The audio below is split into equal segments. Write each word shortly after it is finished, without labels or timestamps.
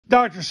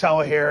Dr.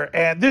 Cella here,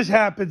 and this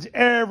happens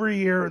every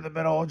year in the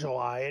middle of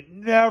July. It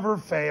never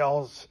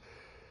fails.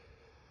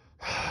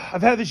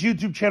 I've had this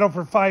YouTube channel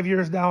for 5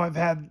 years now. I've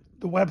had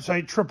the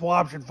website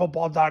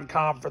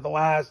tripleoptionfootball.com for the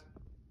last,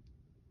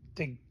 I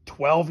think,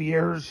 12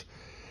 years,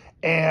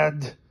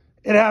 and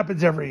it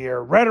happens every year.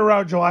 Right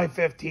around July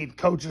 15th,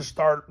 coaches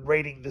start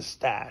rating the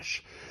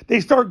stash. They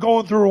start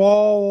going through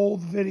all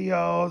old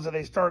videos, and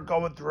they start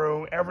going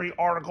through every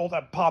article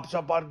that pops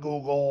up on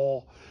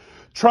Google,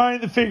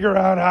 trying to figure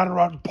out how to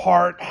run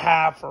part,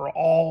 half, or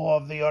all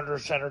of the under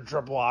center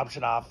triple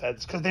option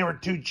offense because they were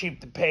too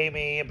cheap to pay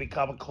me and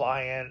become a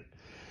client.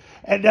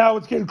 And now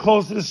it's getting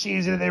close to the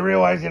season, and they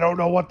realize they don't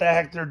know what the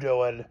heck they're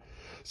doing.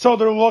 So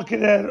they're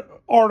looking at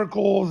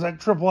articles at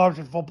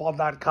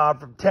tripleoptionfootball.com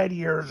from 10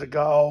 years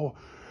ago,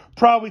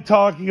 probably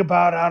talking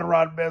about how to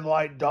run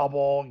midline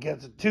double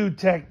against a two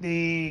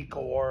technique,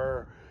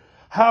 or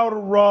how to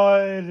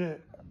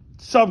run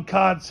some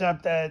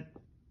concept that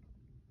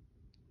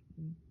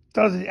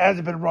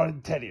hasn't been run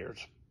in 10 years.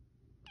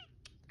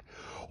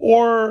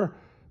 Or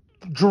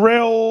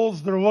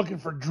drills, they're looking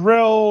for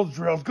drills.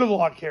 Good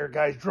luck here,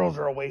 guys. Drills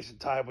are a waste of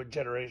time with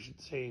Generation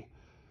C.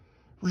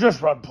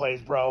 Just run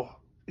plays, bro.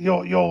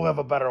 You'll live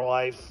a better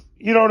life.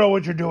 You don't know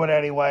what you're doing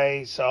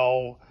anyway,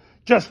 so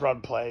just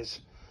run plays.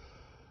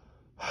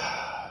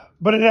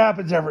 But it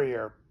happens every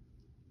year.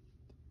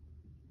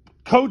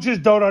 Coaches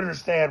don't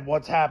understand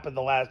what's happened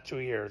the last 2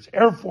 years.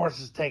 Air Force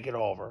has taken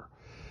over.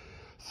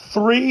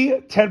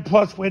 3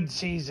 10-plus win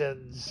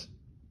seasons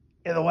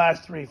in the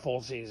last 3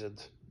 full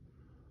seasons.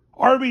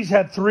 Army's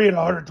had 3 in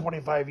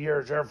 125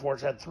 years. Air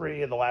Force had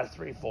 3 in the last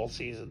 3 full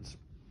seasons.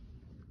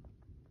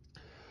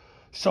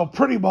 So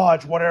pretty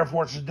much what Air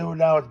Force is doing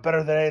now is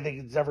better than anything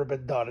that's ever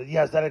been done. And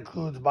yes, that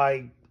includes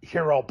my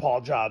hero,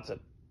 Paul Johnson.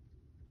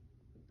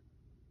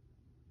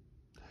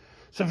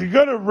 So if you're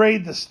going to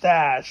raid the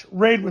stash,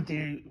 raid with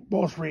the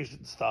most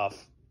recent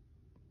stuff.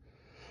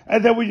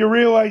 And then when you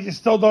realize you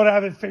still don't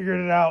have it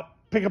figured out,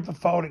 pick up the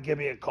phone and give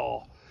me a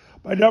call.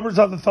 My number's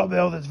on the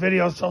thumbnail of this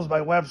video. So is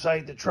my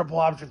website, the Triple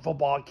Option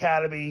Football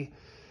Academy.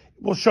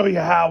 We'll show you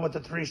how with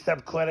the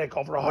 3-step clinic,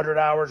 over 100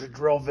 hours of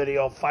drill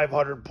video,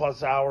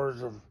 500-plus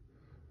hours of,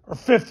 or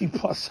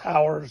 50-plus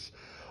hours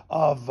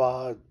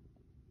of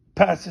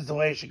past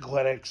installation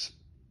clinics.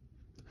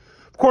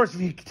 Of course,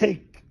 if you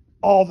take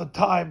all the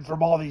time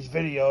from all these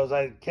videos,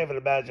 I can't even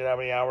imagine how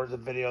many hours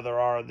of video there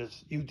are on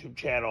this YouTube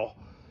channel.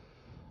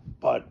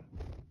 But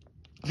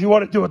if you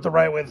want to do it the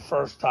right way the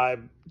first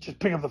time, just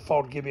pick up the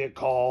phone, give me a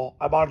call.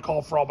 I'm on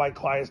call for all my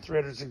clients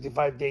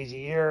 365 days a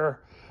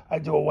year. I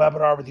do a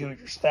webinar with you and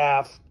your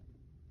staff.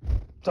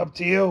 It's up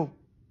to you.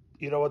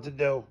 You know what to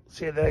do.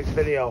 See you in the next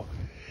video.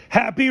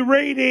 Happy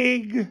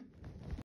rating!